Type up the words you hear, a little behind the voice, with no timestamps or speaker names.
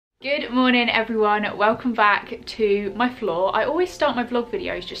Good morning everyone, welcome back to my floor. I always start my vlog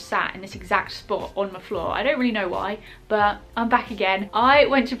videos just sat in this exact spot on my floor. I don't really know why, but I'm back again. I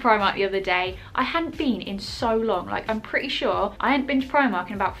went to Primark the other day. I hadn't been in so long, like I'm pretty sure I hadn't been to Primark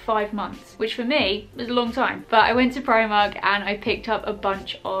in about 5 months, which for me was a long time. But I went to Primark and I picked up a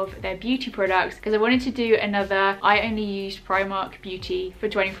bunch of their beauty products because I wanted to do another I only used Primark beauty for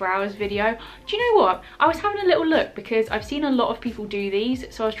 24 hours video. Do you know what? I was having a little look because I've seen a lot of people do these,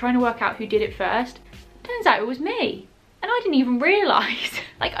 so I was trying to work out who did it first. Turns out it was me. And I didn't even realise.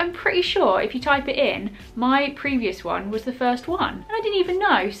 Like, I'm pretty sure if you type it in, my previous one was the first one. And I didn't even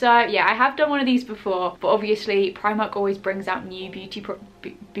know. So yeah, I have done one of these before, but obviously Primark always brings out new beauty products.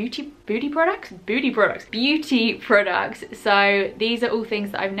 So these are all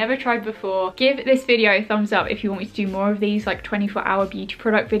things that I've never tried before. Give this video a thumbs up if you want me to do more of these like 24-hour beauty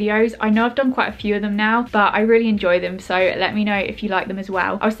product videos. I know I've done quite a few of them now, but I really enjoy them, so let me know if you like them as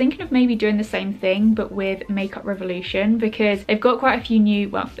well. I was thinking of maybe doing the same thing but with Makeup Revolution, because they've got quite a few new,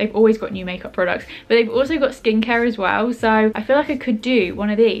 well, they've always got new makeup products, but they've also got skincare as well. So I feel like I could do one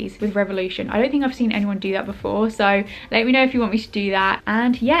of these with Revolution. I don't think I've seen anyone do that before, so let me know if you want me to do that.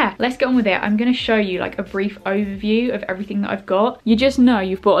 And yeah, let's get on with it. I'm going to show you like a brief overview of everything that I've got. You just know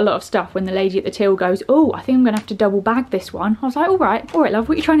you've bought a lot of stuff when the lady at the till goes, oh, I think I'm gonna have to double bag this one. I was like, all right love,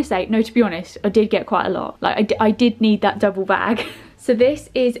 what are you trying to say? No, to be honest, I did get quite a lot. Like I did need that double bag. So this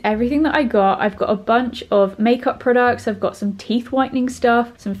is everything that I got. I've got a bunch of makeup products. I've got some teeth whitening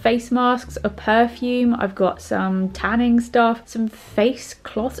stuff, some face masks, a perfume. I've got some tanning stuff, some face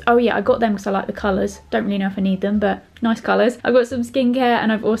cloths. Oh yeah, I got them because I like the colours. Don't really know if I need them, but nice colours. I've got some skincare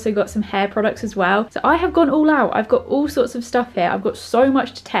and I've also got some hair products as well. So I have gone all out. I've got all sorts of stuff here. I've got so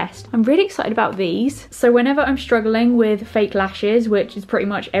much to test. I'm really excited about these. So whenever I'm struggling with fake lashes, which is pretty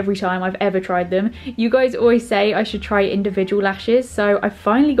much every time I've ever tried them, you guys always say I should try individual lashes. So I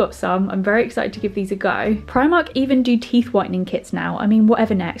finally got some. I'm very excited to give these a go. Primark even do teeth whitening kits now. I mean,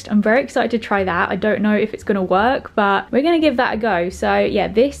 whatever next. I'm very excited to try that. I don't know if it's gonna work, but we're gonna give that a go. So yeah,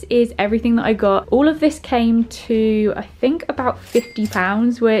 this is everything that I got. All of this came to, I think, about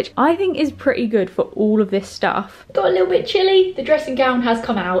 £50, which I think is pretty good for all of this stuff. Got a little bit chilly. The dressing gown has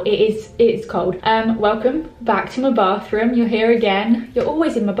come out. It is cold. Welcome back to my bathroom. You're here again. You're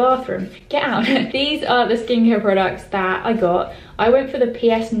always in my bathroom. Get out. These are the skincare products that I got. I went for the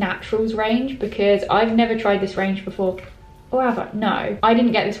PS Naturals range because I've never tried this range before. Or have I? No, I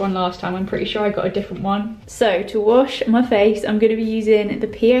didn't get this one last time. I'm pretty sure I got a different one. So to wash my face, I'm going to be using the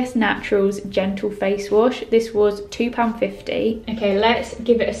PS Naturals Gentle Face Wash. This was £2.50. Okay, let's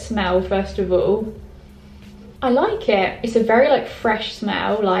give it a smell first of all. I like it. It's a very like fresh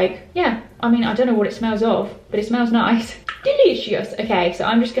smell. Like, yeah, I mean, I don't know what it smells of, but it smells nice. Delicious. Okay, so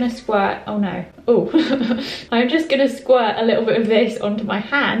I'm just gonna squirt, oh no, oh. I'm just gonna squirt a little bit of this onto my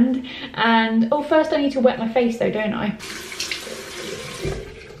hand. And, oh, first I need to wet my face though, don't I?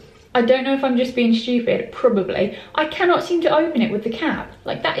 I don't know if I'm just being stupid, probably. I cannot seem to open it with the cap.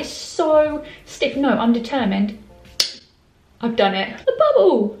 Like, that is so stiff. No, I'm determined. I've done it. The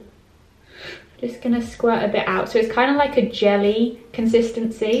bubble. Just gonna squirt a bit out. So it's kind of like a jelly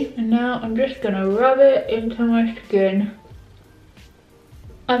consistency. And now I'm just gonna rub it into my skin.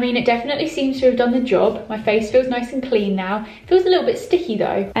 I mean, it definitely seems to have done the job. My face feels nice and clean now. It feels a little bit sticky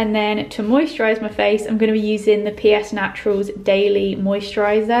though. And then to moisturize my face, I'm gonna be using the PS Naturals Daily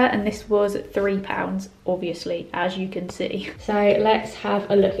Moisturizer, and this was £3, obviously, as you can see. So let's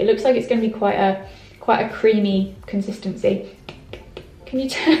have a look. It looks like it's gonna be quite a creamy consistency. Can you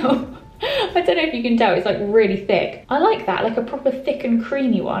tell? I don't know if you can tell, it's like really thick. I like that, like a proper thick and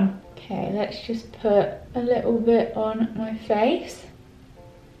creamy one. Okay, let's just put a little bit on my face.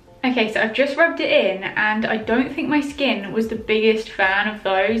 Okay, so I've just rubbed it in and I don't think my skin was the biggest fan of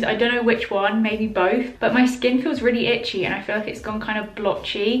those. I don't know which one, maybe both, but my skin feels really itchy and I feel like it's gone kind of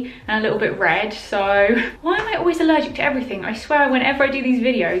blotchy and a little bit red. So why am I always allergic to everything? I swear whenever I do these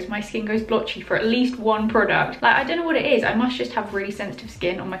videos, my skin goes blotchy for at least one product. Like, I don't know what it is. I must just have really sensitive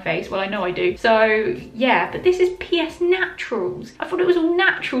skin on my face. Well, I know I do. So yeah, but this is PS Naturals. I thought it was all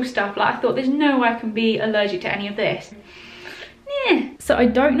natural stuff. Like, I thought there's no way I can be allergic to any of this. So I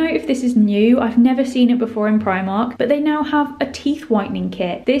don't know if this is new. I've never seen it before in Primark, but they now have a teeth whitening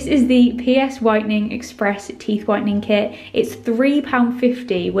kit. This is the PS Whitening Express Teeth Whitening Kit. It's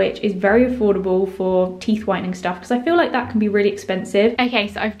 £3.50, which is very affordable for teeth whitening stuff because I feel like that can be really expensive. Okay,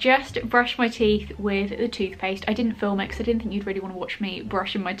 so I've just brushed my teeth with the toothpaste. I didn't film it because I didn't think you'd really want to watch me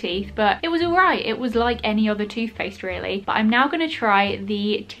brushing my teeth, but it was all right. It was like any other toothpaste really. But I'm now going to try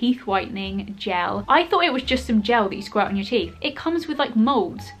the teeth whitening gel. I thought it was just some gel that you squirt on your teeth. It comes with like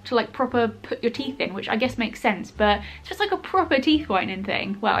molds to like proper put your teeth in, which I guess makes sense, but it's just like a proper teeth whitening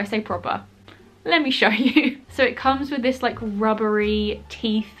thing. Well, I say proper. Let me show you. So it comes with this like rubbery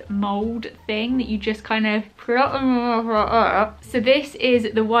teeth mold thing that you just kind of put up. So this is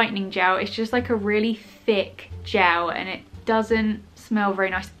the whitening gel. It's just like a really thick gel and it doesn't smell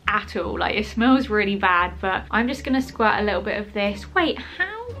very nice at all. Like it smells really bad, but I'm just gonna squirt a little bit of this. Wait,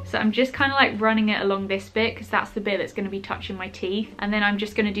 how? So I'm just kind of like running it along this bit because that's the bit that's going to be touching my teeth, and then I'm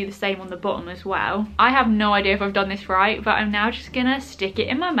just going to do the same on the bottom as well. I have no idea if I've done this right, but I'm now just gonna stick it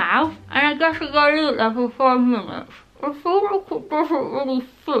in my mouth, and I guess I gotta do that for 5 minutes. I feel like it doesn't really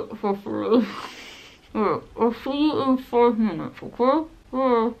fit properly. I'll see you in 5 minutes, okay?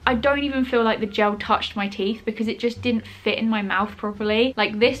 I don't even feel like the gel touched my teeth because it just didn't fit in my mouth properly.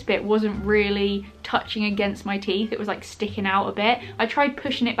 Like this bit wasn't really touching against my teeth, it was like sticking out a bit. I tried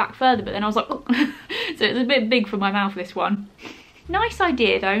pushing it back further, but then I was like, oh. So it's a bit big for my mouth, this one. Nice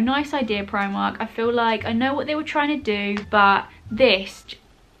idea though, nice idea Primark. I feel like I know what they were trying to do, but this,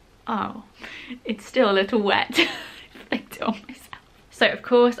 oh, it's still a little wet. I flicked it on myself. So of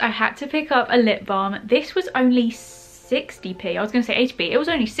course I had to pick up a lip balm. This was only 60p. I was going to say 80p. It was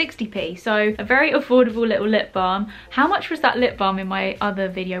only 60p, so a very affordable little lip balm. How much was that lip balm in my other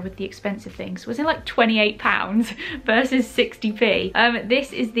video with the expensive things? Was it like £28 versus 60p?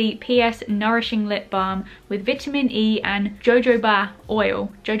 This is the PS Nourishing Lip Balm with vitamin E and jojoba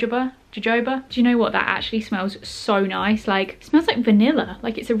oil. Jojoba? Jojoba? Do you know what? That actually smells so nice. Like, it smells like vanilla.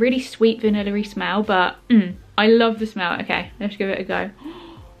 Like, it's a really sweet vanilla-y smell, but I love the smell. Okay, let's give it a go.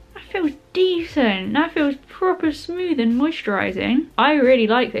 Feels decent. That feels proper smooth and moisturizing. I really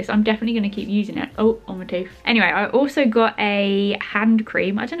like this. I'm definitely going to keep using it. Oh, on my tooth. Anyway, I also got a hand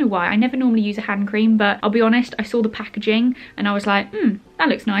cream. I don't know why. I never normally use a hand cream, but I'll be honest, I saw the packaging and I was like, that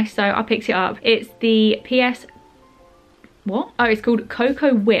looks nice. So I picked it up. It's the PS... What? Oh, it's called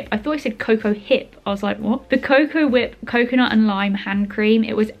Cocoa Whip. I thought it said Cocoa Hip. I was like, what? The Cocoa Whip Coconut and Lime Hand Cream.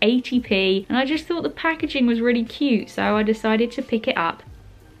 It was 80p and I just thought the packaging was really cute, so I decided to pick it up.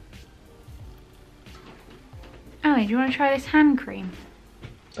 Ali, do you want to try this hand cream?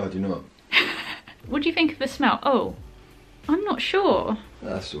 I do not. What do you think of the smell? Oh, I'm not sure.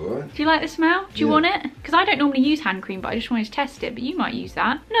 That's alright. Do you like the smell? Do you want it? Because I don't normally use hand cream, but I just wanted to test it, but you might use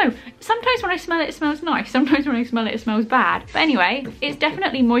that. No, sometimes when I smell it, it smells nice. Sometimes when I smell it, it smells bad. But anyway, it's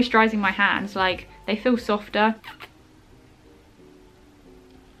definitely moisturising my hands. Like, they feel softer.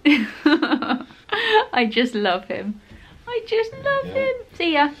 I just love him. I just love him.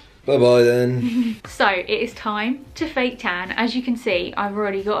 See ya. Bye-bye then. So it is time to fake tan. As you can see, I've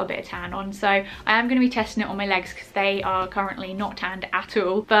already got a bit of tan on, so I am going to be testing it on my legs because they are currently not tanned at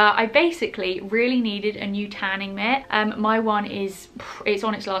all. But I basically really needed a new tanning mitt. My one is, it's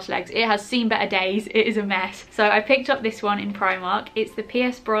on its last legs. It has seen better days. It is a mess. So I picked up this one in Primark. It's the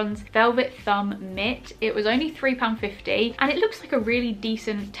PS Bronze Velvet Thumb Mitt. It was only £3.50 and it looks like a really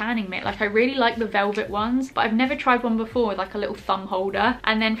decent tanning mitt. Like, I really like the velvet ones, but I've never tried one before with like a little thumb holder.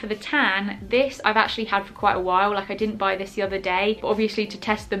 And then for the tan, this I've actually had for quite a while. Like, I didn't buy this the other day, but obviously to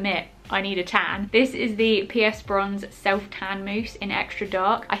test the mitt I need a tan. This is the PS Bronze Self Tan Mousse in extra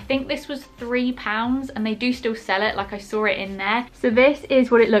dark. I think this was £3 and they do still sell it. Like, I saw it in there. So this is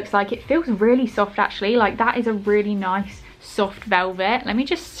what it looks like. It feels really soft actually. Like, that is a really nice soft velvet. Let me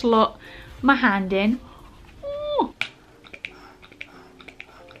just slot my hand in. Ooh.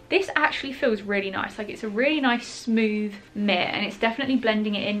 This actually feels really nice. Like, it's a really nice smooth mitt and it's definitely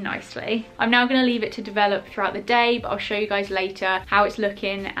blending it in nicely. I'm now going to leave it to develop throughout the day, but I'll show you guys later how it's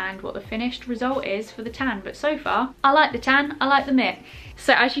looking and what the finished result is for the tan. But so far, I like the tan, I like the mitt.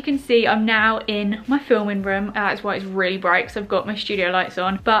 So as you can see, I'm now in my filming room. That's why it's really bright, because I've got my studio lights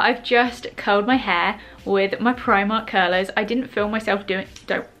on. But I've just curled my hair with my Primark curlers. I didn't film myself doing,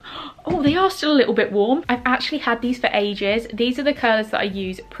 oh, they are still a little bit warm. I've actually had these for ages. These are the curlers that I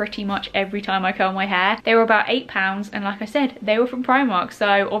use pretty much every time I curl my hair. They were about £8 and like I said, they were from Primark,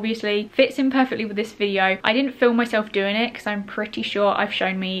 so obviously fits in perfectly with this video. I didn't film myself doing it because I'm pretty sure I've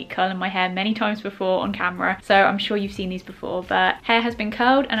shown me curling my hair many times before on camera, so I'm sure you've seen these before. But hair has been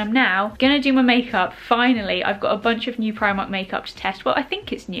curled and I'm now gonna do my makeup. Finally, I've got a bunch of new Primark makeup to test. Well, I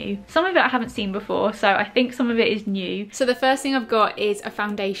think it's new. Some of it I haven't seen before, so I think some of it is new. So the first thing I've got is a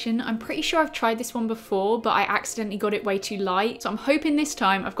foundation. I'm pretty sure I've tried this one before, but I accidentally got it way too light. So I'm hoping this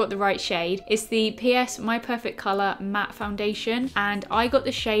time I've got the right shade. It's the PS My Perfect Colour Matte Foundation, and I got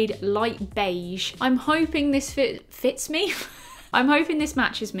the shade Light Beige. I'm hoping this fits me. I'm hoping this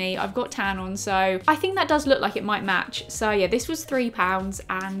matches me. I've got tan on, so I think that does look like it might match. So yeah, this was £3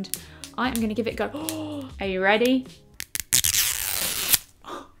 and I am gonna give it a go. Are you ready?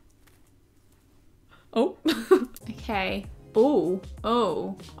 Oh. Okay.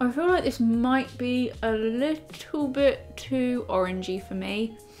 Oh, I feel like this might be a little bit too orangey for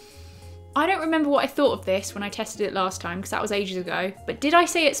me. I don't remember what I thought of this when I tested it last time, because that was ages ago. But did I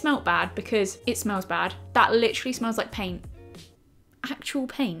say it smelled bad? Because it smells bad. That literally smells like paint. Actual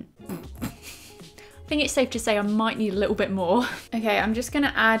paint. I think it's safe to say I might need a little bit more. Okay, I'm just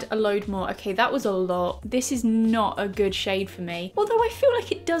gonna add a load more. Okay, that was a lot. This is not a good shade for me. Although I feel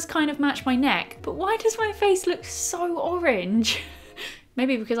like it does kind of match my neck. But why does my face look so orange?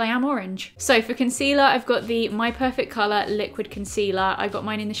 Maybe because I am orange. So for concealer, I've got the My Perfect Colour Liquid Concealer. I got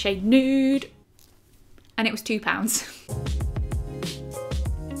mine in the shade Nude, and it was £2.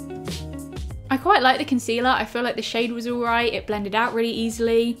 I quite like the concealer. I feel like the shade was all right. It blended out really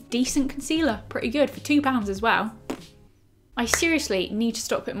easily. Decent concealer, pretty good for £2 as well. I seriously need to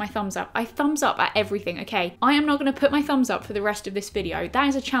stop putting my thumbs up. I thumbs up at everything, okay? I am not gonna put my thumbs up for the rest of this video. That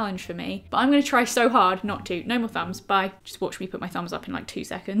is a challenge for me, but I'm gonna try so hard not to. No more thumbs, bye. Just watch me put my thumbs up in like 2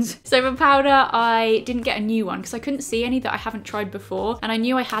 seconds. So for powder, I didn't get a new one because I couldn't see any that I haven't tried before, and I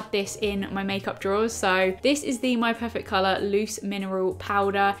knew I had this in my makeup drawers. So this is the My Perfect Colour Loose Mineral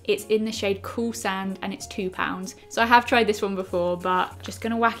Powder. It's in the shade Cool Sand and it's £2. So I have tried this one before, but just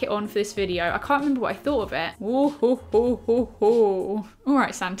gonna whack it on for this video. I can't remember what I thought of it. All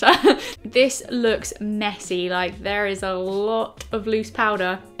right, Santa. This looks messy. Like there is a lot of loose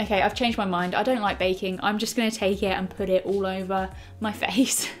powder. Okay, I've changed my mind. I don't like baking. I'm just gonna take it and put it all over my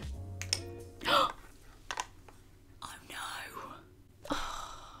face. Oh no.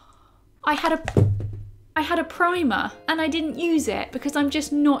 I had a primer and I didn't use it because I'm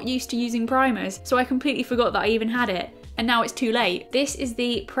just not used to using primers. So I completely forgot that I even had it. And now it's too late. This is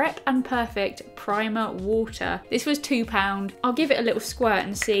the Prep and Perfect Primer Water. This was £2. I'll give it a little squirt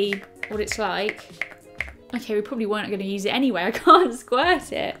and see what it's like. Okay, we probably weren't gonna use it anyway. I can't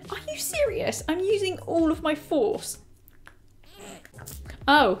squirt it. Are you serious? I'm using all of my force.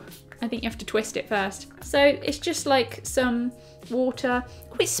 Oh, I think you have to twist it first. So it's just like some water.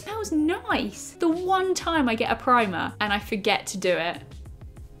 Oh, it smells nice. The one time I get a primer and I forget to do it.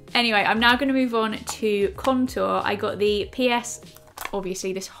 Anyway, I'm now going to move on to contour. I got the PS,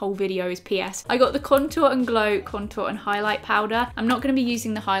 obviously this whole video is PS. I got the Contour and Glow Contour and Highlight Powder. I'm not going to be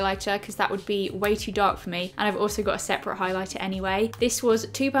using the highlighter because that would be way too dark for me. And I've also got a separate highlighter anyway. This was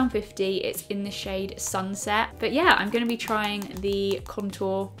 £2.50. It's in the shade Sunset. But yeah, I'm going to be trying the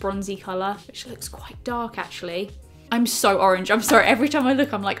Contour Bronzy colour, which looks quite dark actually. I'm so orange. I'm sorry. Every time I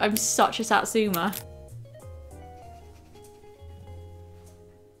look, I'm like, I'm such a Satsuma.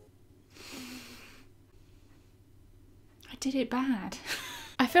 Did it bad.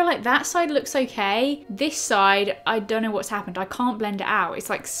 I feel like that side looks okay. This side, I don't know what's happened. I can't blend it out. It's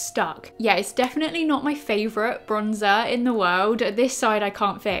like stuck. Yeah, it's definitely not my favorite bronzer in the world. This side I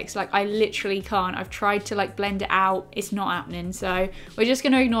can't fix. Like I literally can't. I've tried to like blend it out. It's not happening. So we're just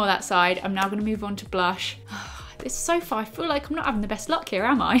gonna ignore that side. I'm now gonna move on to blush. This so far, I feel like I'm not having the best luck here,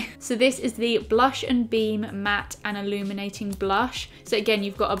 am I? So this is the Blush and Beam Matte and Illuminating Blush. So again,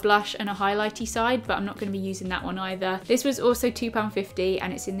 you've got a blush and a highlighty side, but I'm not going to be using that one either. This was also £2.50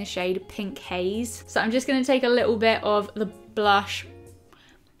 and it's in the shade Pink Haze. So I'm just going to take a little bit of the blush.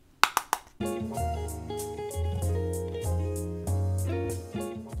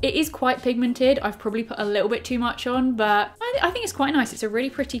 It is quite pigmented. I've probably put a little bit too much on, but I think it's quite nice. It's a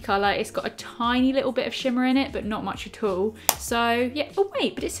really pretty colour. It's got a tiny little bit of shimmer in it, but not much at all. So yeah, oh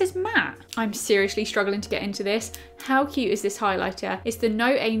wait, but it says matte. I'm seriously struggling to get into this. How cute is this highlighter? It's the No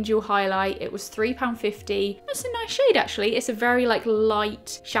Angel highlight. It was £3.50. That's a nice shade actually. It's a very like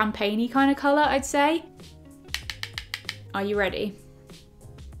light champagne-y kind of colour, I'd say. Are you ready?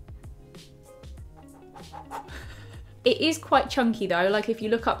 It is quite chunky though, like if you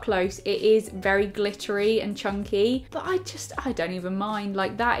look up close, it is very glittery and chunky, but I don't even mind.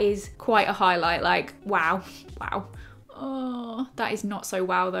 Like that is quite a highlight, like wow, wow. Oh, that is not so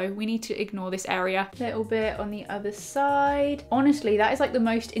wow though. We need to ignore this area. Little bit on the other side. Honestly, that is like the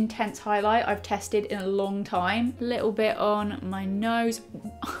most intense highlight I've tested in a long time. Little bit on my nose.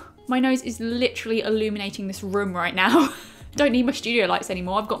 My nose is literally illuminating this room right now. Don't need my studio lights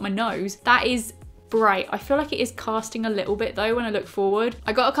anymore, I've got my nose. That is bright. I feel like it is casting a little bit though when I look forward.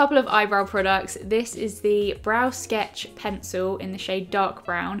 I got a couple of eyebrow products. This is the Brow Sketch Pencil in the shade Dark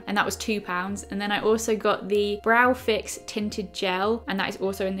Brown, and that was £2. And then I also got the Brow Fix Tinted Gel, and that is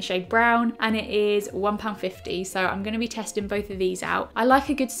also in the shade Brown, and it is £1.50. So I'm going to be testing both of these out. I like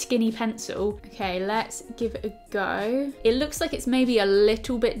a good skinny pencil. Okay, let's give it a go. It looks like it's maybe a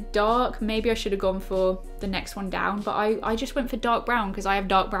little bit dark. Maybe I should have gone for the next one down, but I just went for dark brown because I have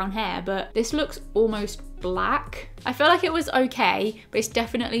dark brown hair, but this looks almost black. I feel like it was okay, but it's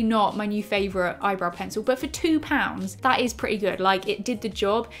definitely not my new favorite eyebrow pencil. But for £2, that is pretty good. Like, it did the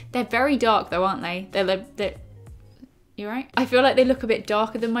job. They're very dark though, aren't they? They're you right? I feel like they look a bit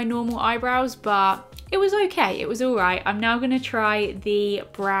darker than my normal eyebrows, but it was okay. It was all right. I'm now gonna try the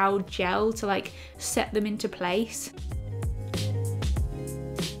brow gel to like set them into place.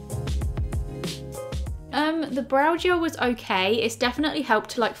 The brow gel was okay. It's definitely helped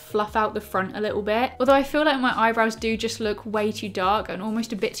to like fluff out the front a little bit. Although I feel like my eyebrows do just look way too dark and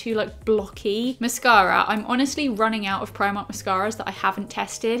almost a bit too like blocky. Mascara, I'm honestly running out of Primark mascaras that I haven't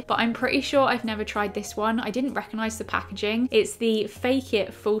tested, but I'm pretty sure I've never tried this one. I didn't recognize the packaging. It's the Fake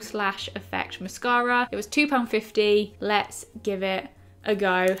It Full Slash Effect Mascara. It was £2.50. Let's give it a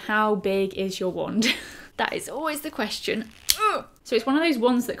go. How big is your wand? That is always the question. Ugh. So it's one of those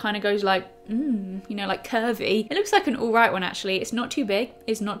ones that kind of goes like, you know, like curvy. It looks like an all right one actually. It's not too big,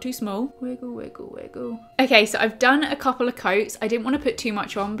 it's not too small. Wiggle, wiggle, wiggle. Okay, so I've done a couple of coats. I didn't want to put too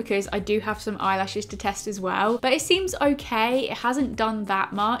much on because I do have some eyelashes to test as well. But it seems okay. It hasn't done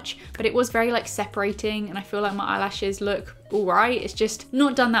that much, but it was very like separating and I feel like my eyelashes look all right. It's just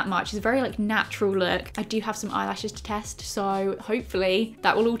not done that much. It's a very like natural look. I do have some eyelashes to test, so hopefully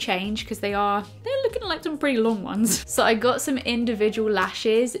that will all change because they're looking like some pretty long ones. So I got some individual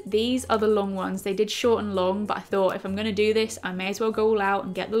lashes. These are the long ones. They did short and long, but I thought if I'm gonna do this, I may as well go all out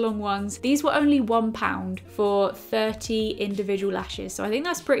and get the long ones. These were only £1 for 30 individual lashes, so I think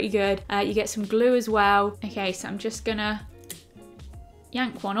that's pretty good. You get some glue as well. Okay, so I'm just gonna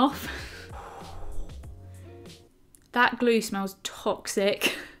yank one off. That glue smells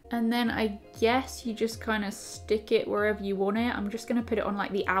toxic. And then I guess you just kind of stick it wherever you want it. I'm just gonna put it on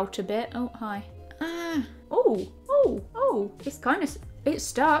like the outer bit. Oh, hi. Oh, it's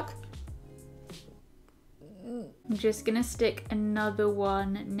stuck. I'm just gonna stick another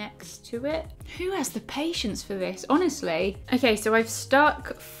one next to it. Who has the patience for this, honestly? Okay, so I've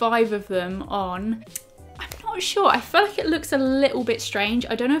stuck 5 of them on. I'm not sure. I feel like it looks a little bit strange.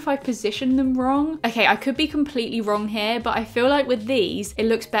 I don't know if I positioned them wrong. Okay, I could be completely wrong here, but I feel like with these, it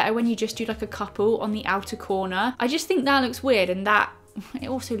looks better when you just do like a couple on the outer corner. I just think that looks weird, and that, it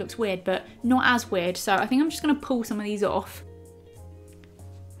also looks weird, but not as weird. So I think I'm just gonna pull some of these off.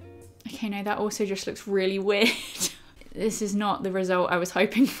 Okay, no, that also just looks really weird. This is not the result I was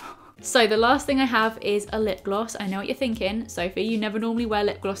hoping for. So the last thing I have is a lip gloss. I know what you're thinking, Sophie, you never normally wear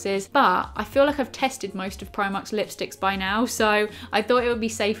lip glosses, but I feel like I've tested most of Primark's lipsticks by now, so I thought it would be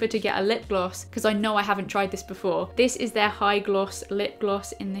safer to get a lip gloss because I know I haven't tried this before. This is their high gloss lip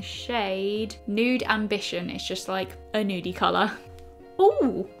gloss in the shade Nude Ambition. It's just like a nudie colour.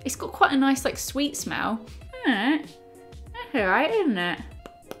 Ooh, it's got quite a nice like sweet smell. That's alright, isn't it?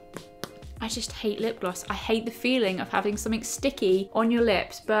 I just hate lip gloss. I hate the feeling of having something sticky on your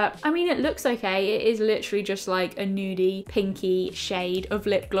lips, but I mean, it looks okay. It is literally just like a nudie, pinky shade of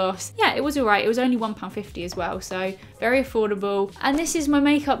lip gloss. Yeah, it was all right. It was only £1.50 as well, so very affordable. And this is my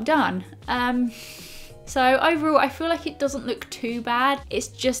makeup done. So overall, I feel like it doesn't look too bad. It's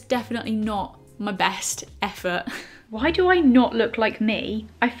just definitely not my best effort. Why do I not look like me?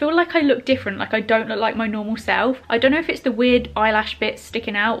 I feel like I look different, like I don't look like my normal self. I don't know if it's the weird eyelash bits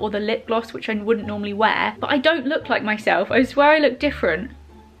sticking out or the lip gloss, which I wouldn't normally wear, but I don't look like myself. I swear I look different.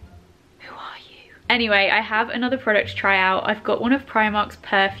 Who are you? Anyway, I have another product to try out. I've got one of Primark's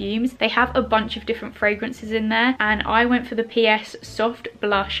perfumes. They have a bunch of different fragrances in there, and I went for the PS Soft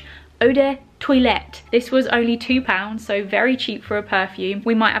Blush Eau de Toilette. This was only £2, so very cheap for a perfume.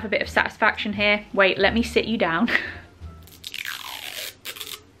 We might have a bit of satisfaction here. Wait, let me sit you down.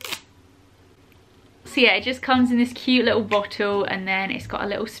 So yeah, it just comes in this cute little bottle and then it's got a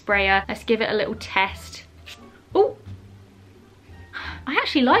little sprayer. Let's give it a little test. Oh, I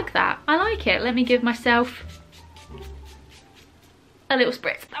actually like that. I like it. Let me give myself a little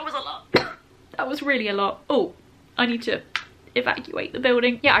spritz. That was a lot. That was really a lot. Oh, I need to evacuate the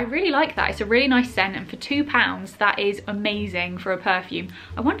building. Yeah, I really like that. It's a really nice scent, and for £2 that is amazing for a perfume.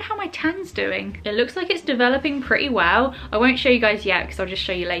 I wonder how my tan's doing. It looks like it's developing pretty well. I won't show you guys yet because I'll just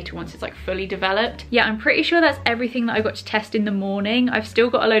show you later once it's like fully developed. Yeah, I'm pretty sure that's everything that I got to test in the morning. I've still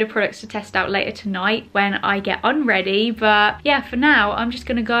got a load of products to test out later tonight when I get unready, but yeah, for now I'm just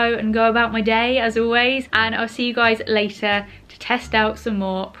gonna go about my day as always, and I'll see you guys later to test out some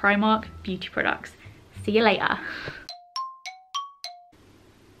more Primark beauty products. See you later.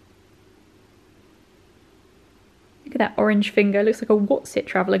 Look at that orange finger, looks like a what's-it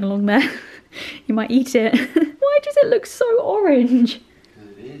travelling along there. You might eat it. Why does it look so orange?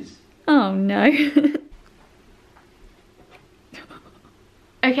 Because it is. Oh no.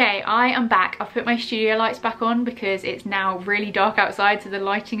 Okay, I am back. I've put my studio lights back on because it's now really dark outside, so the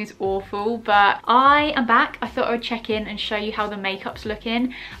lighting is awful, but I am back. I thought I would check in and show you how the makeup's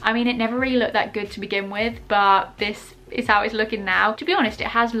looking. I mean, it never really looked that good to begin with, but this is how it's looking now. To be honest, it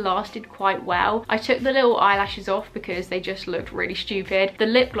has lasted quite well. I took the little eyelashes off because they just looked really stupid. The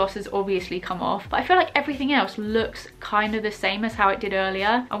lip gloss has obviously come off, but I feel like everything else looks kind of the same as how it did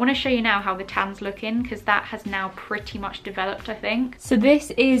earlier. I want to show you now how the tan's looking because that has now pretty much developed, I think. So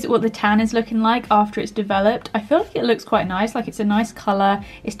this is what the tan is looking like after it's developed. I feel like it looks quite nice, like it's a nice colour.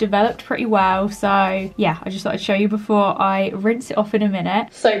 It's developed pretty well, so yeah, I just thought I'd show you before I rinse it off in a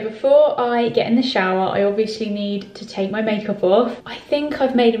minute. So before I get in the shower, I obviously need to take my makeup off. I think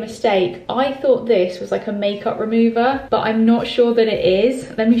I've made a mistake. I thought this was like a makeup remover, but I'm not sure that it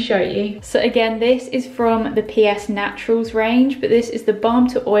is. Let me show you. So again, this is from the PS Naturals range, but this is the Balm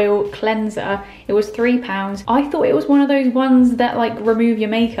to Oil Cleanser. It was £3. I thought it was one of those ones that like remove your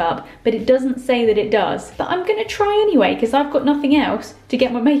makeup, but it doesn't say that it does. But I'm gonna try anyway because I've got nothing else to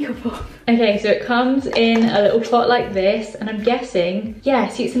get my makeup off. Okay, so it comes in a little pot like this, and I'm guessing, yeah,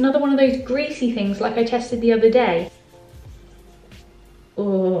 see, it's another one of those greasy things like I tested the other day.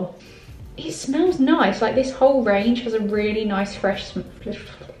 Oh, it smells nice. Like this whole range has a really nice fresh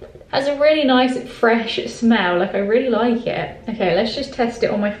smell. Like I really like it. Okay, let's just test it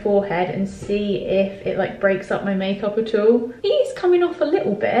on my forehead and see if it like breaks up my makeup at all. It is coming off a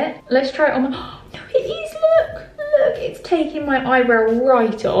little bit. Let's try it on my, oh, no, it is, look, it's taking my eyebrow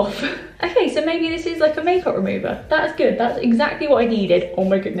right off. Okay, so maybe this is like a makeup remover. That's good, that's exactly what I needed. Oh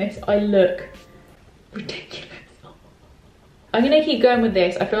my goodness, I look ridiculous. I'm gonna keep going with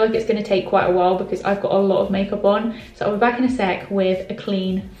this. I feel like it's gonna take quite a while because I've got a lot of makeup on. So I'll be back in a sec with a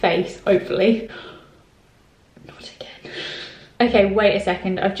clean face, hopefully. Not again. Okay, wait a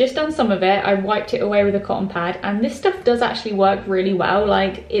second. I've just done some of it. I wiped it away with a cotton pad, and this stuff does actually work really well.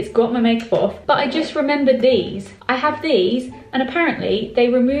 Like, it's got my makeup off, but I just remembered these. I have these, and apparently they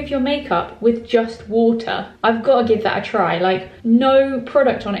remove your makeup with just water. I've got to give that a try. Like, no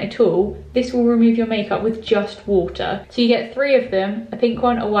product on it at all. This will remove your makeup with just water. So you get 3 of them, a pink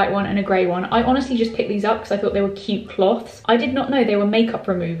one, a white one, and a grey one. I honestly just picked these up because I thought they were cute cloths. I did not know they were makeup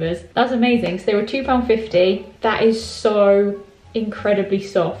removers. That's amazing. So they were £2.50. That is so incredibly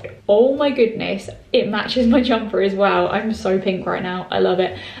soft. Oh my goodness, it matches my jumper as well. I'm so pink right now, I love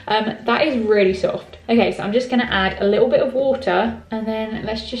it. That is really soft. Okay, so I'm just gonna add a little bit of water, and then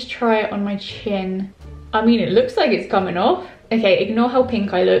let's just try it on my chin. I mean, it looks like it's coming off. Okay, ignore how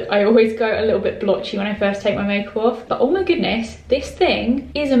pink I look. I always go a little bit blotchy when I first take my makeup off. But oh my goodness, this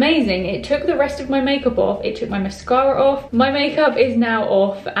thing is amazing. It took the rest of my makeup off. It took my mascara off. My makeup is now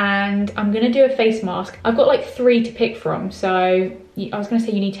off, and I'm gonna do a face mask. I've got like 3 to pick from, so I was gonna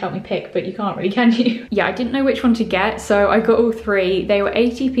say you need to help me pick, but you can't really, can you? Yeah, I didn't know which one to get, so I got all 3. They were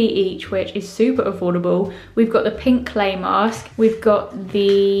 80p each, which is super affordable. We've got the pink clay mask, we've got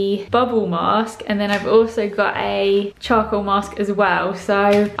the bubble mask, and then I've also got a charcoal mask as well.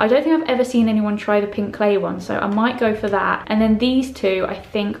 So I don't think I've ever seen anyone try the pink clay one, so I might go for that. And then these 2, I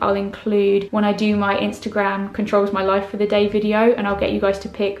think I'll include when I do my Instagram controls my life for the day video, and I'll get you guys to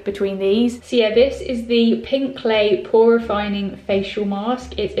pick between these. So yeah, this is the pink clay pore refining facial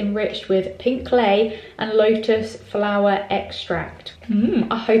mask. It's enriched with pink clay and lotus flower extract.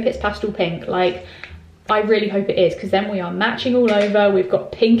 I hope it's pastel pink. Like, I really hope it is, because then we are matching all over. We've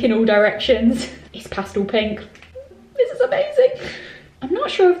got pink in all directions. It's pastel pink. This is amazing. I'm not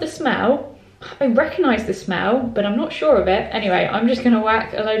sure of the smell. I recognise the smell, but I'm not sure of it. Anyway, I'm just gonna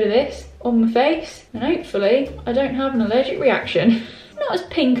whack a load of this on my face, and hopefully I don't have an allergic reaction. Not as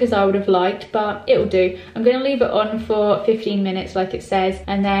pink as I would have liked, but it'll do. I'm gonna leave it on for 15 minutes like it says,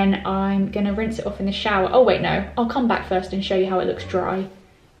 and then I'm gonna rinse it off in the shower. Oh wait, no, I'll come back first and show you how it looks dry,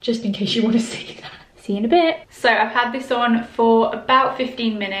 just in case you want to see that. See you in a bit. So I've had this on for about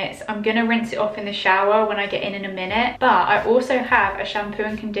 15 minutes. I'm gonna rinse it off in the shower when I get in a minute, but I also have a shampoo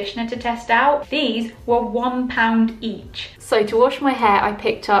and conditioner to test out. These were £1 each. So to wash my hair, I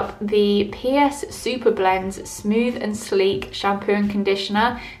picked up the PS Super Blends Smooth and Sleek shampoo and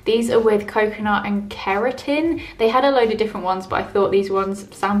conditioner. These are with coconut and keratin. They had a load of different ones, but I thought these ones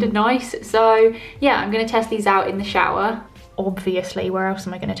sounded nice. So yeah, I'm gonna test these out in the shower. Obviously, where else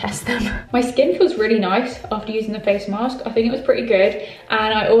am I going to test them? My skin feels really nice after using the face mask. I think it was pretty good.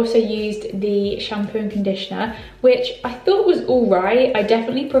 And I also used the shampoo and conditioner, which I thought was all right. I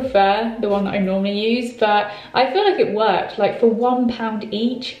definitely prefer the one that I normally use, but I feel like it worked. Like, for £1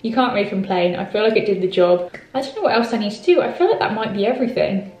 each, you can't really complain. I feel like it did the job. I don't know what else I need to do. I feel like that might be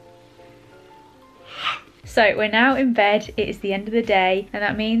everything. So we're now in bed, it is the end of the day, and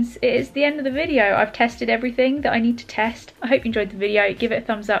that means it is the end of the video. I've tested everything that I need to test. I hope you enjoyed the video. Give it a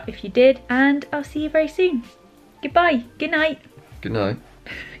thumbs up if you did, and I'll see you very soon. Goodbye, good night. Good night.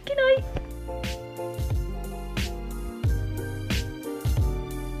 Good night.